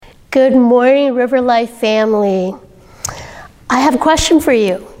Good morning, River Life family. I have a question for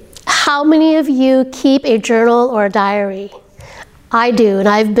you. How many of you keep a journal or a diary? I do, and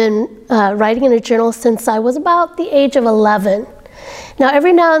I've been writing in a journal since I was about the age of 11. Now,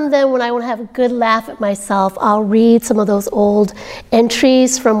 every now and then when I want to have a good laugh at myself, I'll read some of those old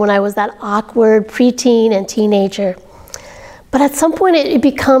entries from when I was that awkward preteen and teenager. But at some point it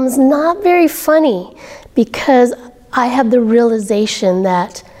becomes not very funny because I have the realization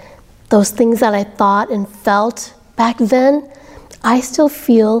that those things that I thought and felt back then, I still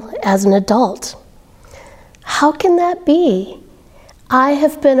feel as an adult. How can that be? I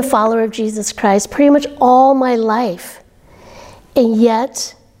have been a follower of Jesus Christ pretty much all my life. And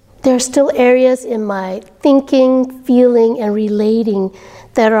yet, there are still areas in my thinking, feeling, and relating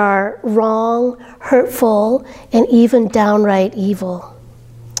that are wrong, hurtful, and even downright evil.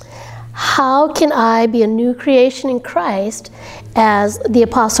 How can I be a new creation in Christ, as the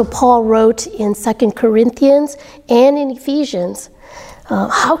Apostle Paul wrote in 2 Corinthians and in Ephesians?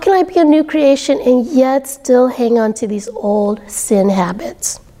 How can I be a new creation and yet still hang on to these old sin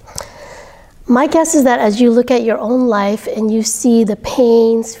habits? My guess is that as you look at your own life and you see the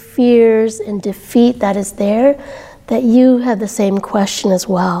pains, fears, and defeat that is there, that you have the same question as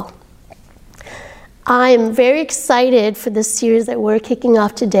well. I am very excited for this series that we're kicking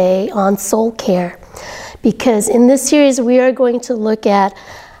off today on soul care, because in this series we are going to look at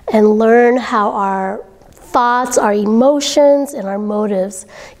and learn how our thoughts, our emotions, and our motives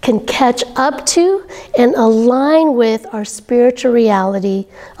can catch up to and align with our spiritual reality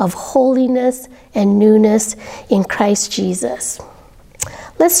of holiness and newness in Christ Jesus.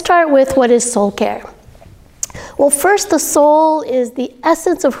 Let's start with what is soul care. Well, first, the soul is the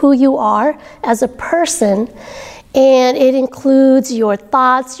essence of who you are as a person, and it includes your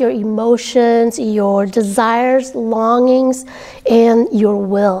thoughts, your emotions, your desires, longings, and your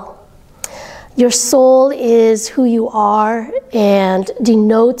will. Your soul is who you are and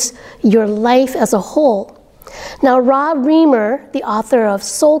denotes your life as a whole. Now, Rob Reimer, the author of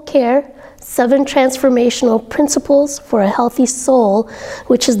Soul Care, 7 Transformational Principles for a Healthy Soul,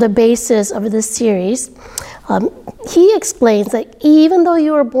 which is the basis of this series, he explains that even though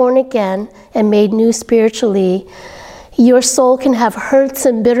you are born again and made new spiritually, your soul can have hurts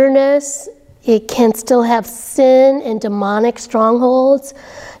and bitterness. It can still have sin and demonic strongholds.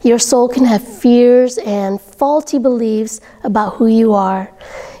 Your soul can have fears and faulty beliefs about who you are.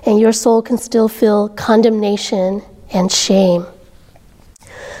 And your soul can still feel condemnation and shame.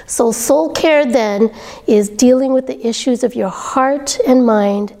 So soul care then is dealing with the issues of your heart and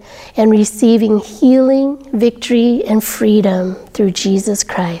mind and receiving healing, victory, and freedom through Jesus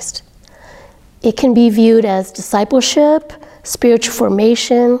Christ. It can be viewed as discipleship, spiritual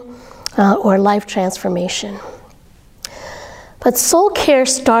formation, or life transformation. But soul care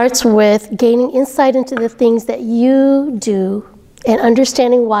starts with gaining insight into the things that you do and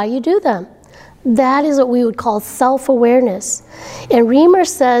understanding why you do them. That is what we would call self-awareness. And Reimer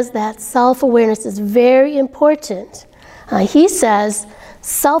says that self-awareness is very important. He says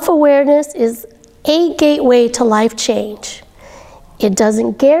self-awareness is a gateway to life change. It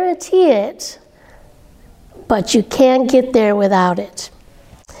doesn't guarantee it, but you can't get there without it.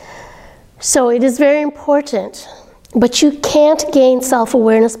 So it is very important, but you can't gain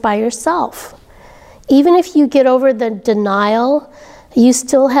self-awareness by yourself. Even if you get over the denial, you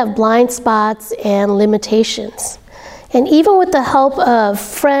still have blind spots and limitations. And even with the help of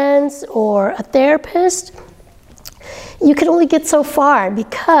friends or a therapist, you can only get so far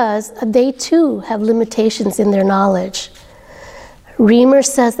because they too have limitations in their knowledge. Reimer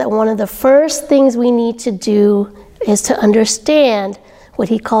says that one of the first things we need to do is to understand what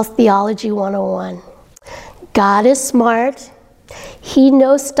he calls Theology 101. God is smart. He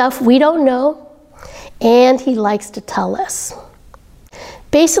knows stuff we don't know, and he likes to tell us.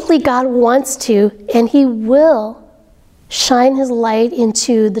 Basically, God wants to, and he will, shine his light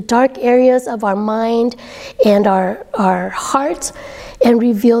into the dark areas of our mind and our heart and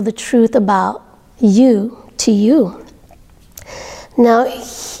reveal the truth about you to you. Now,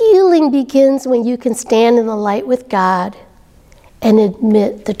 healing begins when you can stand in the light with God and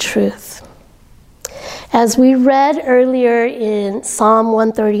admit the truth. As we read earlier in Psalm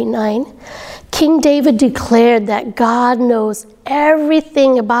 139, King David declared that God knows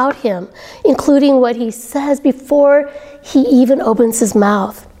everything about him, including what he says before he even opens his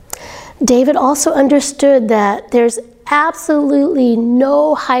mouth. David also understood that there's absolutely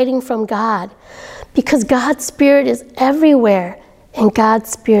no hiding from God, because God's Spirit is everywhere and God's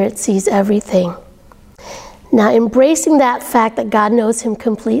Spirit sees everything. Now, embracing that fact that God knows him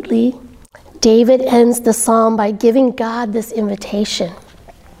completely, David ends the psalm by giving God this invitation.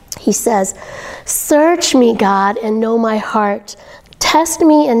 He He says, "Search me, God, and know my heart. Test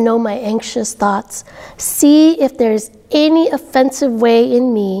me and know my anxious thoughts. See if there's any offensive way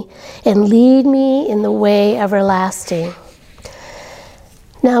in me, and lead me in the way everlasting."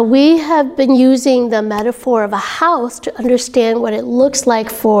 Now, we have been using the metaphor of a house to understand what it looks like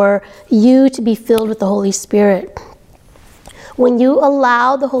for you to be filled with the Holy Spirit. When you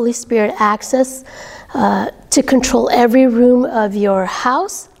allow the Holy Spirit access to control every room of your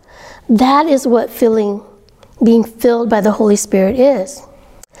house, that is what being filled by the Holy Spirit is.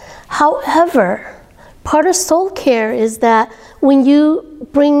 However, part of soul care is that when you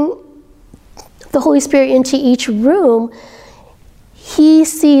bring the Holy Spirit into each room, He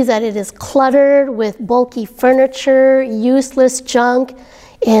sees that it is cluttered with bulky furniture, useless junk,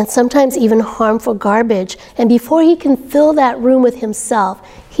 and sometimes even harmful garbage. And before He can fill that room with Himself,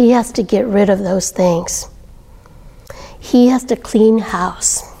 He has to get rid of those things. He has to clean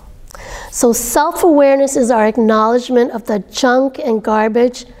house. So self-awareness is our acknowledgement of the junk and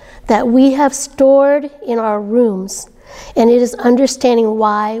garbage that we have stored in our rooms, and it is understanding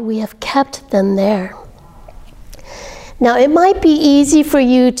why we have kept them there. Now, it might be easy for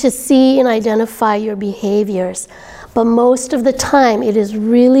you to see and identify your behaviors, but most of the time it is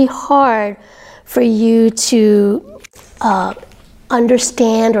really hard for you to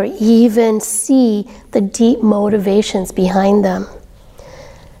understand or even see the deep motivations behind them.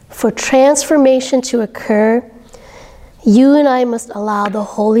 For transformation to occur, you and I must allow the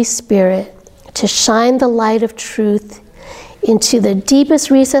Holy Spirit to shine the light of truth into the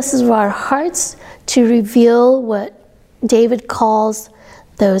deepest recesses of our hearts to reveal what David calls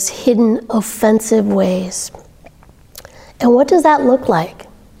those hidden offensive ways. And what does that look like?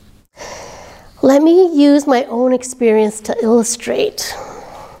 Let me use my own experience to illustrate.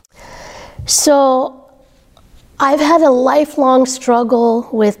 So, I've had a lifelong struggle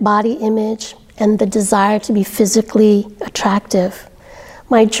with body image and the desire to be physically attractive.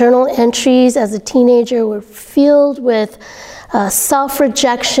 My journal entries as a teenager were filled with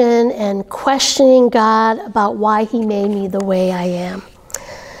self-rejection and questioning God about why He made me the way I am.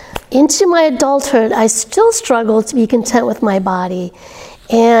 Into my adulthood, I still struggled to be content with my body,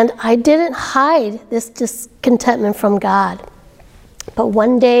 and I didn't hide this discontentment from God. But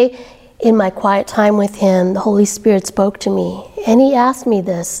one day, in my quiet time with Him, the Holy Spirit spoke to me, and He asked me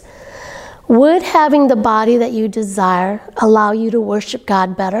this: would having the body that you desire allow you to worship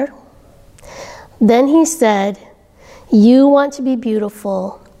God better? Then He said, you want to be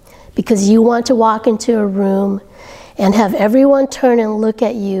beautiful because you want to walk into a room and have everyone turn and look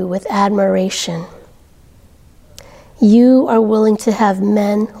at you with admiration. You are willing to have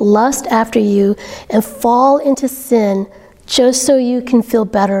men lust after you and fall into sin just so you can feel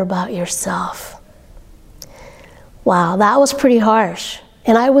better about yourself. Wow, that was pretty harsh.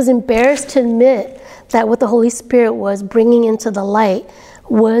 And I was embarrassed to admit that what the Holy Spirit was bringing into the light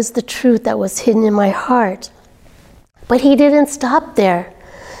was the truth that was hidden in my heart. But He didn't stop there.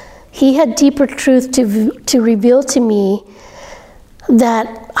 He had deeper truth to reveal to me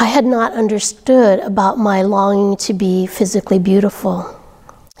that I had not understood about my longing to be physically beautiful.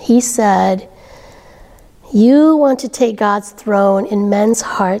 He said, you want to take God's throne in men's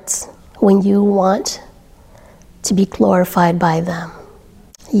hearts when you want to be glorified by them.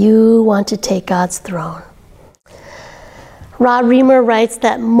 You want to take God's throne. Rod Reamer writes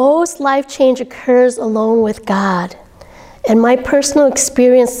that most life change occurs alone with God. And my personal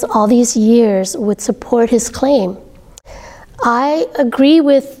experience all these years would support his claim. I agree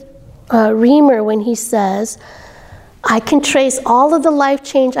with Reamer when he says, I can trace all of the life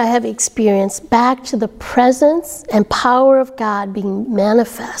change I have experienced back to the presence and power of God being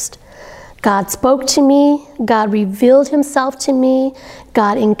manifest. God spoke to me, God revealed Himself to me,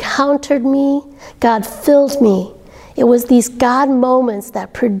 God encountered me, God filled me. It was these God moments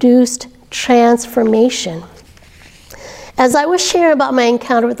that produced transformation. As I was sharing about my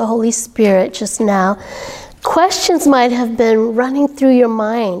encounter with the Holy Spirit just now, questions might have been running through your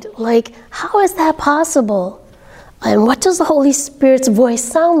mind, like, how is that possible? And what does the Holy Spirit's voice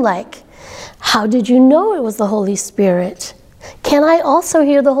sound like? How did you know it was the Holy Spirit? Can I also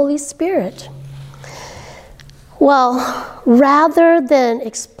hear the Holy Spirit? Well, rather than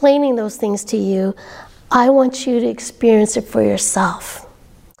explaining those things to you, I want you to experience it for yourself.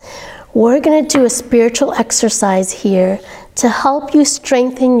 We're going to do a spiritual exercise here to help you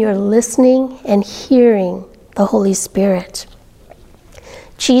strengthen your listening and hearing the Holy Spirit.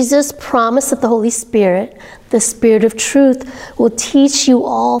 Jesus promised that the Holy Spirit, the Spirit of truth, will teach you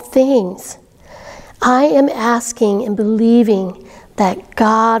all things. I am asking and believing that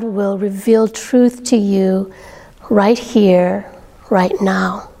God will reveal truth to you right here, right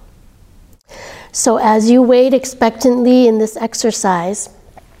now. So as you wait expectantly in this exercise,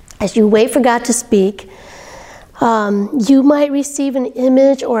 as you wait for God to speak, you might receive an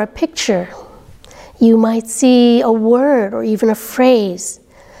image or a picture. You might see a word or even a phrase.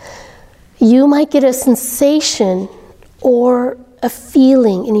 You might get a sensation or a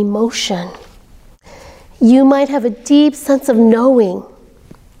feeling, an emotion. You might have a deep sense of knowing.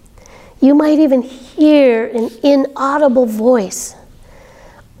 You might even hear an inaudible voice,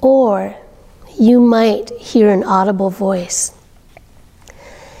 or you might hear an audible voice.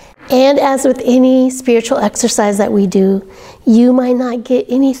 And as with any spiritual exercise that we do, you might not get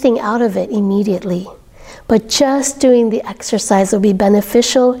anything out of it immediately, but just doing the exercise will be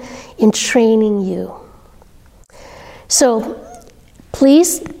beneficial in training you. So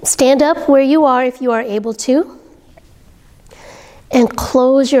please stand up where you are if you are able to, and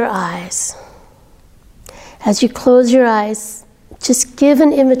close your eyes. As you close your eyes, just give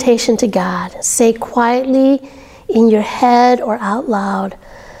an invitation to God. Say quietly in your head or out loud,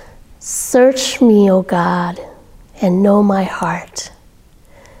 "Search me, O God, and know my heart."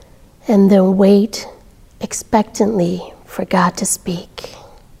 And then wait expectantly for God to speak.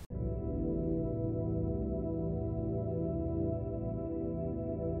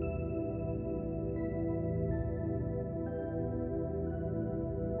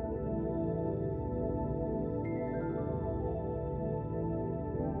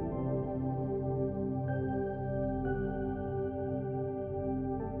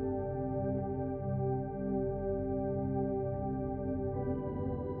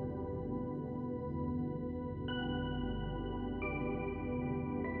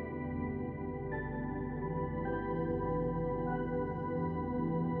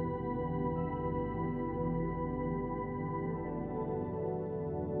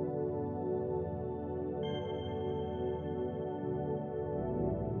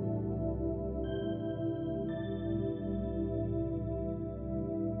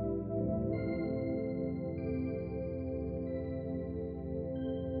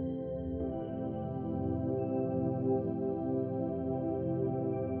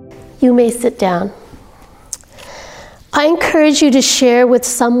 You may sit down. I encourage you to share with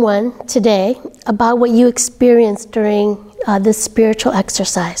someone today about what you experienced during this spiritual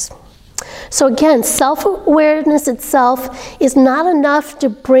exercise. So again, self-awareness itself is not enough to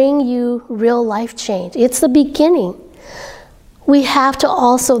bring you real life change. It's the beginning. We have to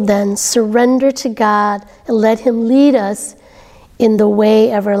also then surrender to God and let Him lead us in the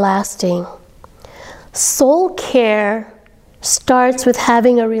way everlasting. Soul care starts with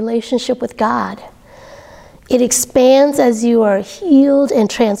having a relationship with God. It expands as you are healed and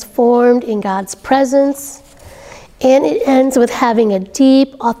transformed in God's presence, and it ends with having a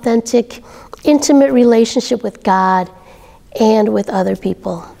deep, authentic, intimate relationship with God and with other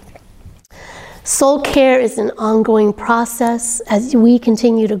people. Soul care is an ongoing process as we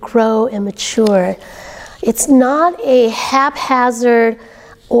continue to grow and mature. It's not a haphazard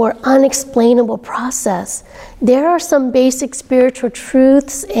or unexplainable process. There are some basic spiritual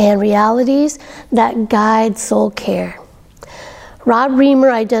truths and realities that guide soul care. Rod Reamer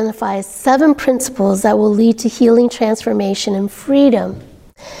identifies 7 principles that will lead to healing, transformation, and freedom.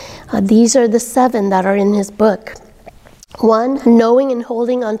 These are the 7 that are in his book. 1, knowing and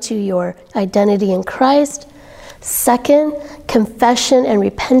holding onto your identity in Christ. 2, confession and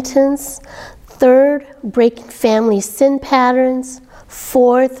repentance. 3, breaking family sin patterns.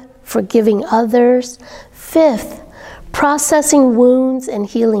 4th, forgiving others. 5th, processing wounds and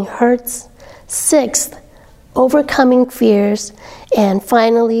healing hurts. 6th, overcoming fears. And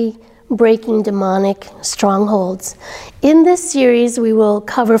finally, breaking demonic strongholds. In this series, we will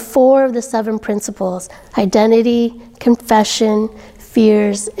cover 4 of the 7 principles: identity, confession,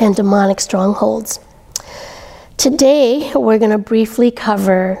 fears, and demonic strongholds. Today, we're going to briefly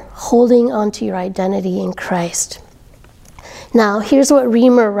cover holding onto your identity in Christ. Now, here's what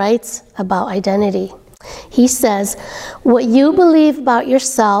Reamer writes about identity. He says, what you believe about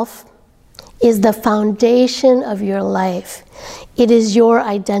yourself is the foundation of your life. It is your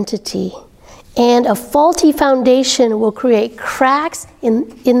identity. And a faulty foundation will create cracks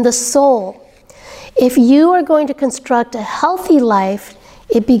in the soul. If you are going to construct a healthy life,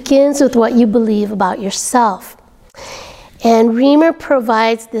 it begins with what you believe about yourself. And Reamer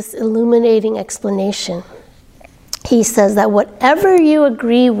provides this illuminating explanation. He says that whatever you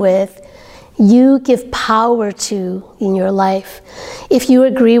agree with, you give power to in your life. If you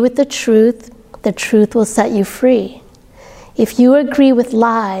agree with the truth will set you free. If you agree with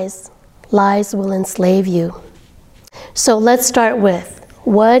lies, lies will enslave you. So let's start with,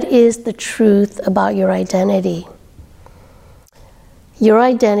 what is the truth about your identity? Your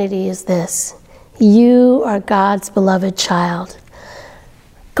identity is this: You are God's beloved child.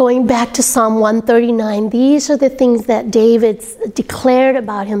 Going back to Psalm 139, these are the things that David declared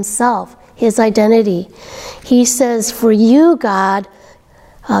about himself, his identity. He says, "For you, God,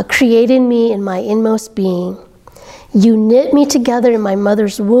 created me in my inmost being. You knit me together in my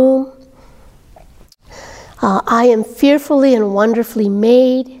mother's womb. I am fearfully and wonderfully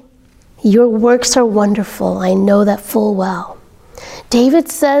made. Your works are wonderful. I know that full well."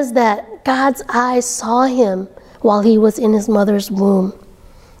 David says that God's eyes saw him while he was in his mother's womb.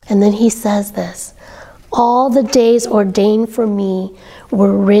 And then he says this, "All the days ordained for me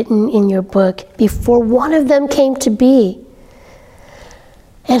were written in your book before one of them came to be.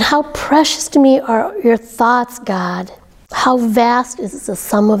 And how precious to me are your thoughts, God. How vast is the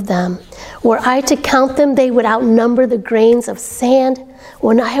sum of them. Were I to count them, they would outnumber the grains of sand.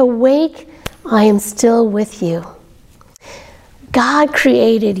 When I awake, I am still with you." God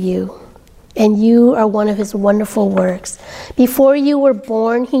created you, and you are one of his wonderful works. Before you were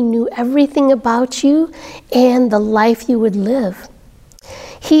born, he knew everything about you and the life you would live.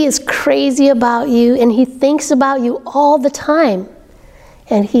 He is crazy about you, and he thinks about you all the time,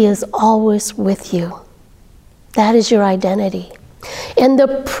 and he is always with you. That is your identity. And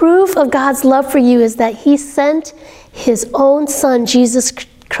the proof of God's love for you is that he sent his own son, Jesus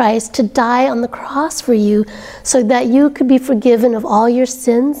Christ, to die on the cross for you so that you could be forgiven of all your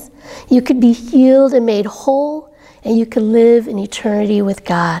sins, you could be healed and made whole, and you could live in eternity with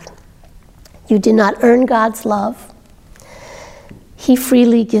God. You did not earn God's love. He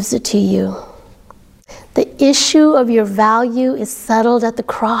freely gives it to you. The issue of your value is settled at the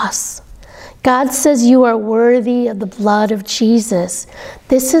cross. God says you are worthy of the blood of Jesus.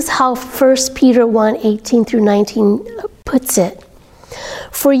 This is how 1 Peter 1:18 through 19 puts it.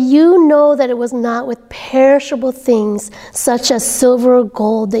 "For you know that it was not with perishable things such as silver or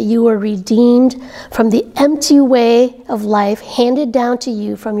gold that you were redeemed from the empty way of life handed down to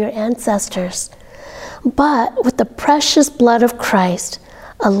you from your ancestors, but with the precious blood of Christ,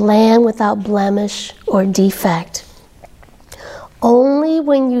 a lamb without blemish or defect." Only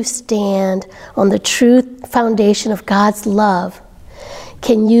when you stand on the true foundation of God's love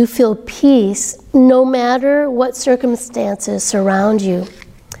can you feel peace no matter what circumstances surround you.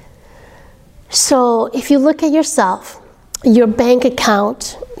 So if you look at yourself, your bank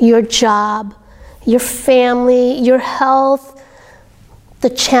account, your job, your family, your health,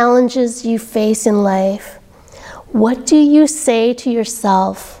 the challenges you face in life, what do you say to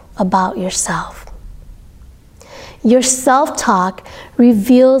yourself about yourself? Your self-talk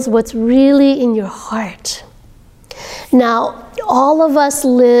reveals what's really in your heart. Now, all of us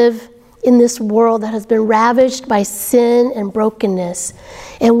live in this world that has been ravaged by sin and brokenness,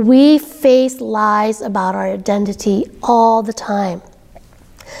 and we face lies about our identity all the time.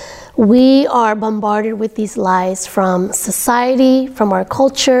 We are bombarded with these lies from society, from our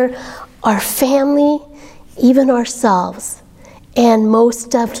culture, our family, even ourselves, and most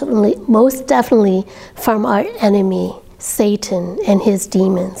definitely from our enemy, Satan and his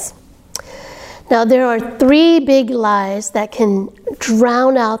demons. Now, there are 3 big lies that can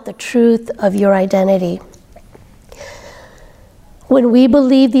drown out the truth of your identity. When we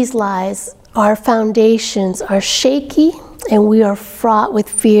believe these lies, our foundations are shaky and we are fraught with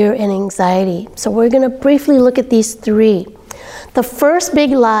fear and anxiety. So we're going to briefly look at these 3. The first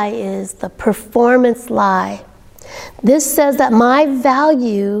big lie is the performance lie. This says that my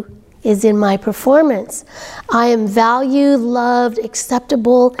value is in my performance. I am valued, loved,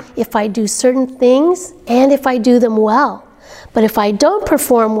 acceptable if I do certain things and if I do them well. But if I don't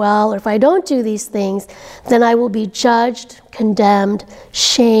perform well or if I don't do these things, then I will be judged, condemned,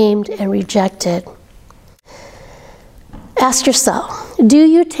 shamed, and rejected. Ask yourself, do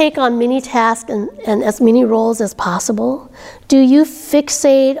you take on many tasks and as many roles as possible? Do you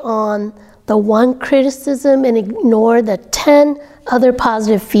fixate on the one criticism and ignore the 10 other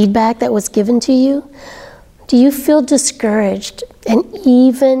positive feedback that was given to you? Do you feel discouraged and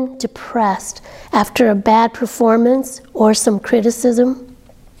even depressed after a bad performance or some criticism?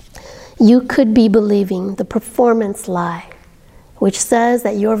 You could be believing the performance lie, which says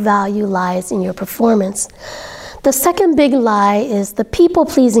that your value lies in your performance. The second big lie is the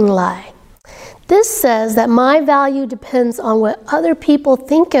people-pleasing lie. This says that my value depends on what other people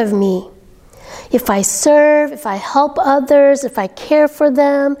think of me. If I serve, if I help others, if I care for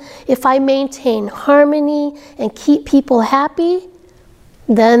them, if I maintain harmony and keep people happy,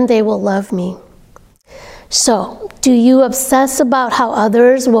 then they will love me. So, do you obsess about how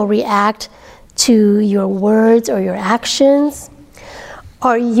others will react to your words or your actions?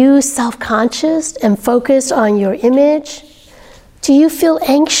 Are you self-conscious and focused on your image? Do you feel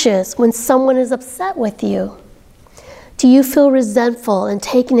anxious when someone is upset with you? Do you feel resentful and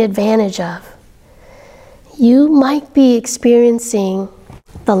taken advantage of? You might be experiencing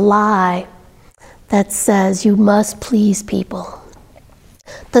the lie that says you must please people.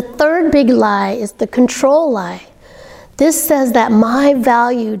 The third big lie is the control lie. This says that my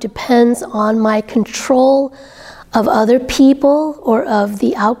value depends on my control of other people or of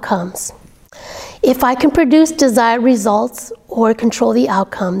the outcomes. If I can produce desired results or control the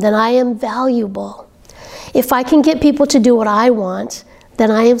outcome, then I am valuable. If I can get people to do what I want,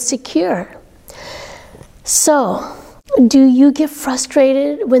 then I am secure. So, do you get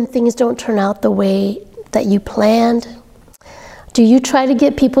frustrated when things don't turn out the way that you planned? Do you try to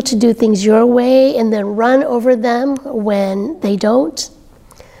get people to do things your way and then run over them when they don't?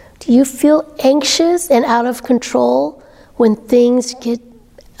 Do you feel anxious and out of control when things get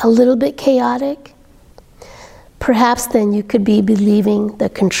a little bit chaotic? Perhaps then you could be believing the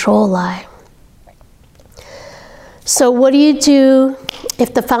control lie. So what do you do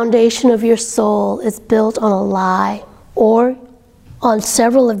if the foundation of your soul is built on a lie or on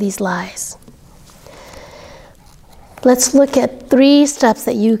several of these lies? Let's look at 3 steps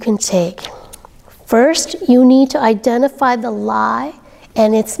that you can take. First, you need to identify the lie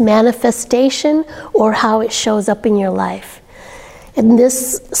and its manifestation or how it shows up in your life. In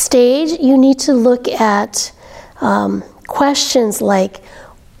this stage, you need to look at questions like,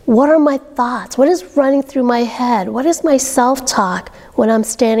 what are my thoughts? What is running through my head? What is my self-talk when I'm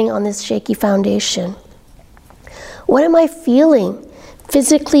standing on this shaky foundation? What am I feeling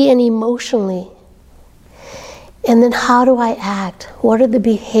physically and emotionally? And then how do I act? What are the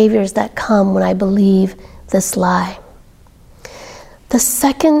behaviors that come when I believe this lie? The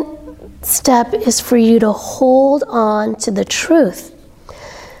second step is for you to hold on to the truth.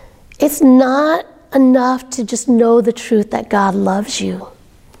 It's not enough to just know the truth that God loves you.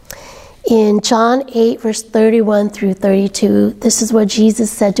 In John 8, verse 31 through 32, this is what Jesus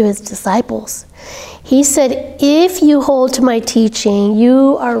said to his disciples. He said, if you hold to my teaching,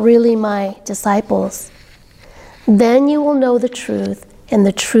 you are really my disciples. Then you will know the truth, and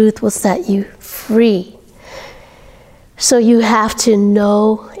the truth will set you free. So you have to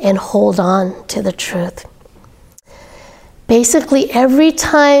know and hold on to the truth. Basically, every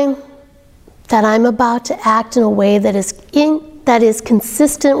time that I'm about to act in a way that is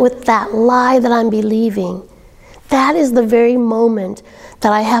consistent with that lie that I'm believing, that is the very moment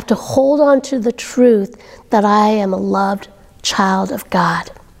that I have to hold on to the truth that I am a loved child of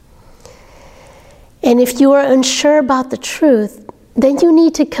God. And if you are unsure about the truth, then you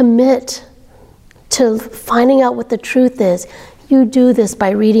need to commit to finding out what the truth is. You do this by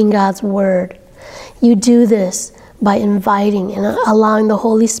reading God's Word. You do this by inviting and allowing the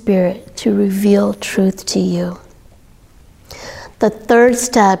Holy Spirit to reveal truth to you. The third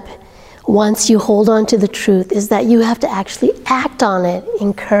step, once you hold on to the truth, is that you have to actually act on it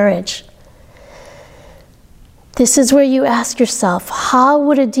in courage. This is where you ask yourself, how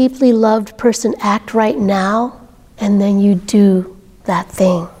would a deeply loved person act right now? And then you do that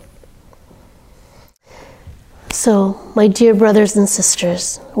thing. So, my dear brothers and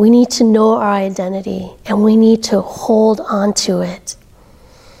sisters, we need to know our identity and we need to hold on to it.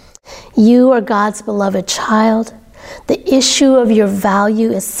 You are God's beloved child. The issue of your value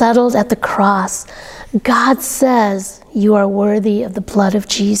is settled at the cross. God says you are worthy of the blood of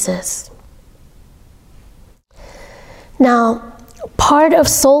Jesus. Now, part of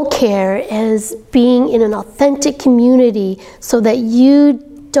soul care is being in an authentic community so that you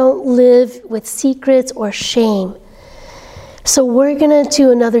don't live with secrets or shame. So we're going to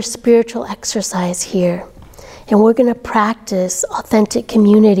do another spiritual exercise here, and we're going to practice authentic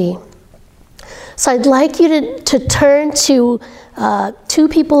community. So I'd like you to turn to 2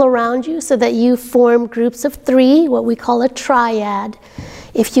 people around you so that you form groups of 3, what we call a triad.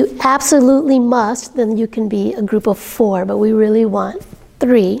 If you absolutely must, then you can be a group of 4, but we really want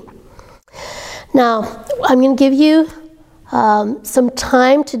 3. Now, I'm going to give you some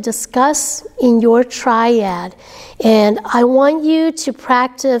time to discuss in your triad, and I want you to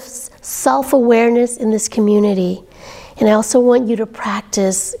practice self-awareness in this community. And I also want you to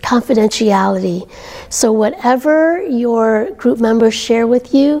practice confidentiality. So whatever your group members share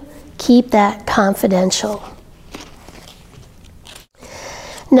with you, keep that confidential.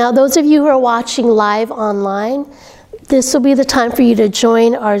 Now, those of you who are watching live online, this will be the time for you to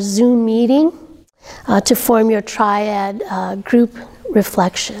join our Zoom meeting to form your triad group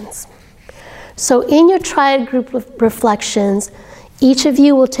reflections. So in your triad group reflections, each of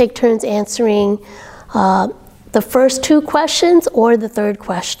you will take turns answering the first 2 questions or the third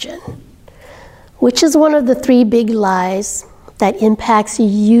question. Which is one of the 3 big lies that impacts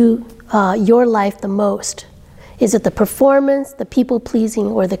you, your life the most? Is it the performance, the people-pleasing,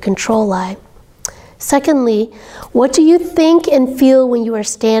 or the control lie? Secondly, what do you think and feel when you are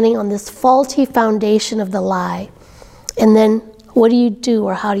standing on this faulty foundation of the lie? And then what do you do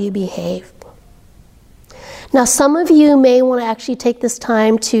or how do you behave? Now, some of you may want to actually take this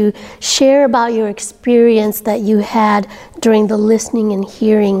time to share about your experience that you had during the listening and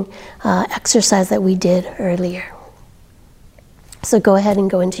hearing exercise that we did earlier. So go ahead and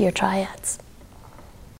go into your triads.